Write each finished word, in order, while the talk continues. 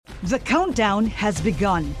The countdown has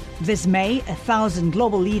begun. This May, 1,000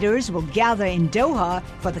 global leaders will gather in Doha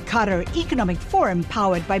for the Qatar Economic Forum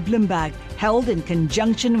powered by Bloomberg, held in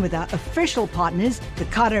conjunction with our official partners, the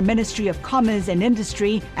Qatar Ministry of Commerce and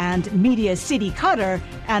Industry and Media City Qatar,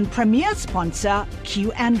 and premier sponsor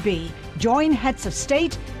QNB. Join heads of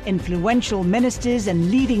state, influential ministers,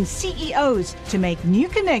 and leading CEOs to make new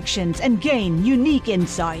connections and gain unique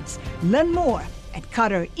insights. Learn more at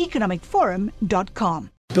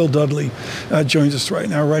QatarEconomicForum.com. Bill Dudley joins us right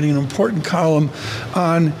now, writing an important column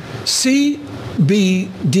on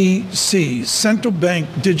CBDCs, central bank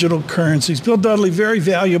digital currencies. Bill Dudley, very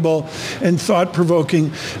valuable and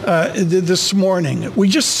thought-provoking this morning. We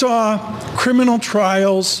just saw criminal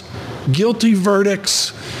trials, guilty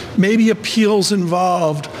verdicts, maybe appeals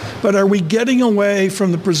involved, but are we getting away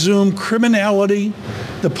from the presumed criminality,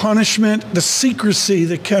 the punishment, the secrecy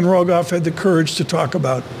that Ken Rogoff had the courage to talk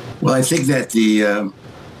about? Well, I think that the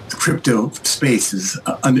crypto space is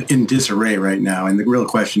in disarray right now. And the real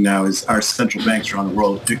question now is, are central banks around the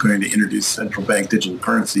world going to introduce central bank digital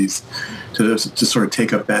currencies to sort of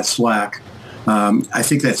take up that slack? I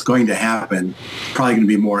think that's going to happen. Probably going to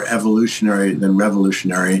be more evolutionary than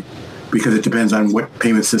revolutionary, because it depends on what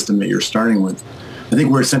payment system that you're starting with. I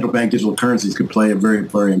think where central bank digital currencies could play a very,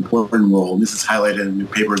 very important role, and this is highlighted in a new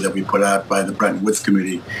paper that we put out by the Bretton Woods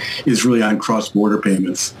Committee, is really on cross-border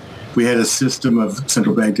payments. If we had a system of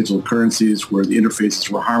central bank digital currencies where the interfaces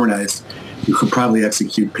were harmonized, you could probably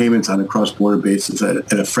execute payments on a cross-border basis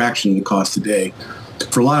at a fraction of the cost today.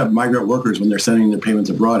 For a lot of migrant workers, when they're sending their payments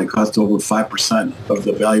abroad, it costs over 5% of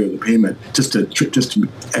the value of the payment just to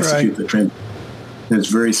execute the transaction. And it's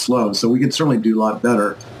very slow. So we can certainly do a lot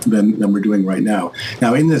better than we're doing right now.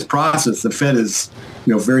 Now, in this process, the Fed is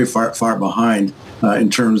very far behind in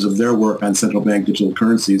terms of their work on central bank digital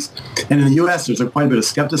currencies. And in the U.S., there's quite a bit of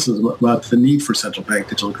skepticism about the need for central bank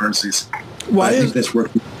digital currencies. I think this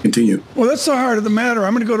work will continue. Well, that's the heart of the matter.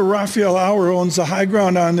 I'm going to go to Raphael Auer, who owns the high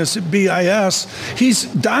ground on this at BIS. He's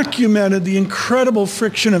documented the incredible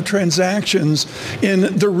friction of transactions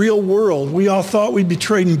in the real world. We all thought we'd be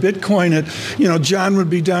trading Bitcoin at, John would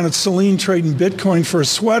be down at Celine trading Bitcoin for a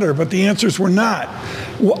sweater, but the answers were not.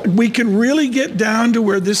 We can really get down to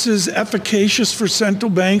where this is efficacious for central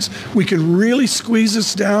banks. We can really squeeze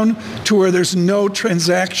this down to where there's no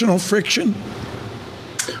transactional friction.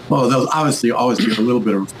 Well, there'll obviously always be a little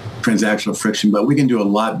bit of transactional friction, but we can do a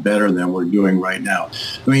lot better than we're doing right now.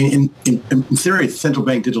 I mean, in theory, central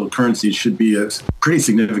bank digital currencies should be a pretty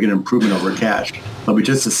significant improvement over cash. They'll be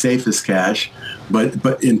just as safe as cash,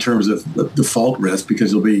 but in terms of default risk,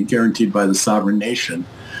 because they'll be guaranteed by the sovereign nation.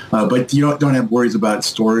 But you don't have worries about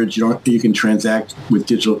storage. You can transact with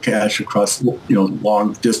digital cash across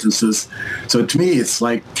long distances. So to me, it's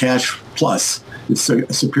like cash plus. It's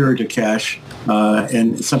superior to cash,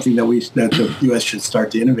 and it's something that the U.S. should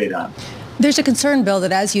start to innovate on. There's a concern, Bill,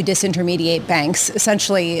 that as you disintermediate banks,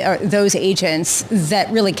 essentially those agents that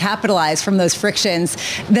really capitalize from those frictions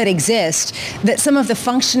that exist, that some of the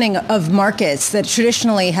functioning of markets that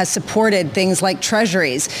traditionally has supported things like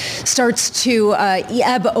treasuries starts to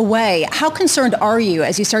ebb away. How concerned are you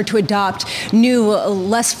as you start to adopt new,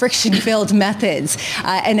 less friction-filled methods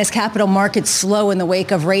and as capital markets slow in the wake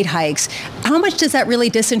of rate hikes? How much does that really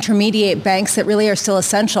disintermediate banks that really are still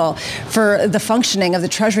essential for the functioning of the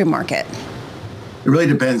treasury market? It really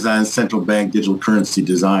depends on central bank digital currency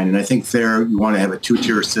design. And I think there you want to have a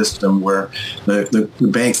two-tier system where the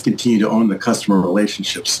banks continue to own the customer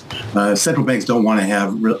relationships. Central banks don't want to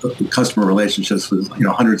have customer relationships with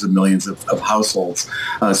hundreds of millions of households.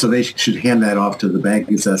 So they should hand that off to the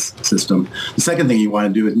banking system. The second thing you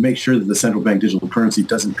want to do is make sure that the central bank digital currency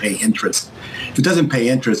doesn't pay interest. If it doesn't pay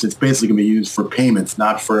interest, it's basically going to be used for payments,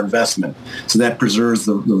 not for investment. So that preserves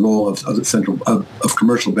the role of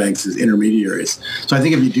commercial banks as intermediaries. So I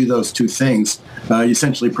think if you do those two things, you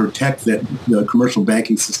essentially protect the commercial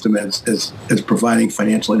banking system as providing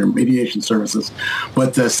financial intermediation services,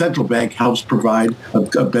 but the central bank helps provide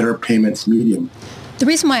a better payments medium. The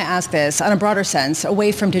reason why I ask this, on a broader sense,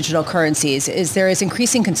 away from digital currencies, is there is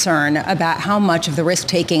increasing concern about how much of the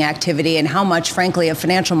risk-taking activity and how much, frankly, of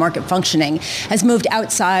financial market functioning has moved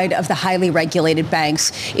outside of the highly regulated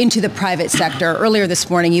banks into the private sector. Earlier this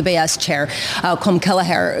morning, UBS Chair Colm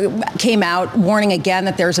Kelleher came out warning again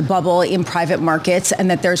that there's a bubble in private markets and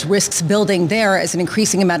that there's risks building there as an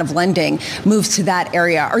increasing amount of lending moves to that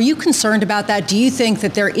area. Are you concerned about that? Do you think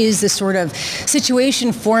that there is this sort of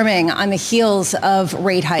situation forming on the heels of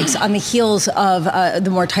rate hikes, on the heels of the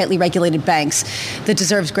more tightly regulated banks, that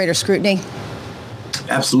deserves greater scrutiny?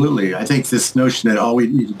 Absolutely. I think this notion that all we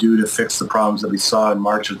need to do to fix the problems that we saw in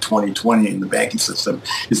March of 2020 in the banking system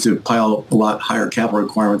is to pile a lot higher capital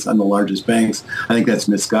requirements on the largest banks, I think that's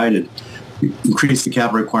misguided. Increase the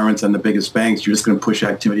capital requirements on the biggest banks, you're just going to push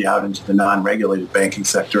activity out into the non-regulated banking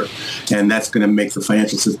sector, and that's going to make the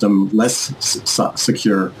financial system less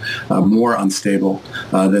secure, more unstable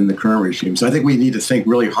than the current regime. So I think we need to think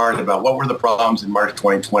really hard about what were the problems in March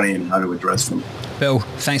 2020 and how to address them. Bill,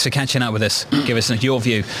 thanks for catching up with us. Give us your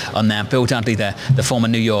view on that. Bill Dudley there, the former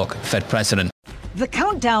New York Fed president. The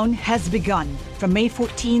countdown has begun. From May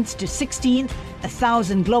 14th to 16th,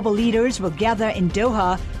 1,000 global leaders will gather in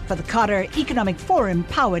Doha for the Qatar Economic Forum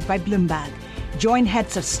powered by Bloomberg. Join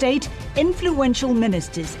heads of state, influential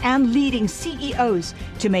ministers, and leading CEOs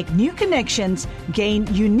to make new connections,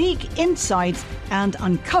 gain unique insights, and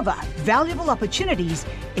uncover valuable opportunities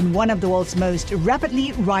in one of the world's most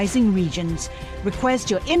rapidly rising regions. Request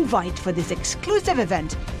your invite for this exclusive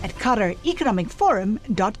event at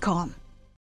QatarEconomicForum.com.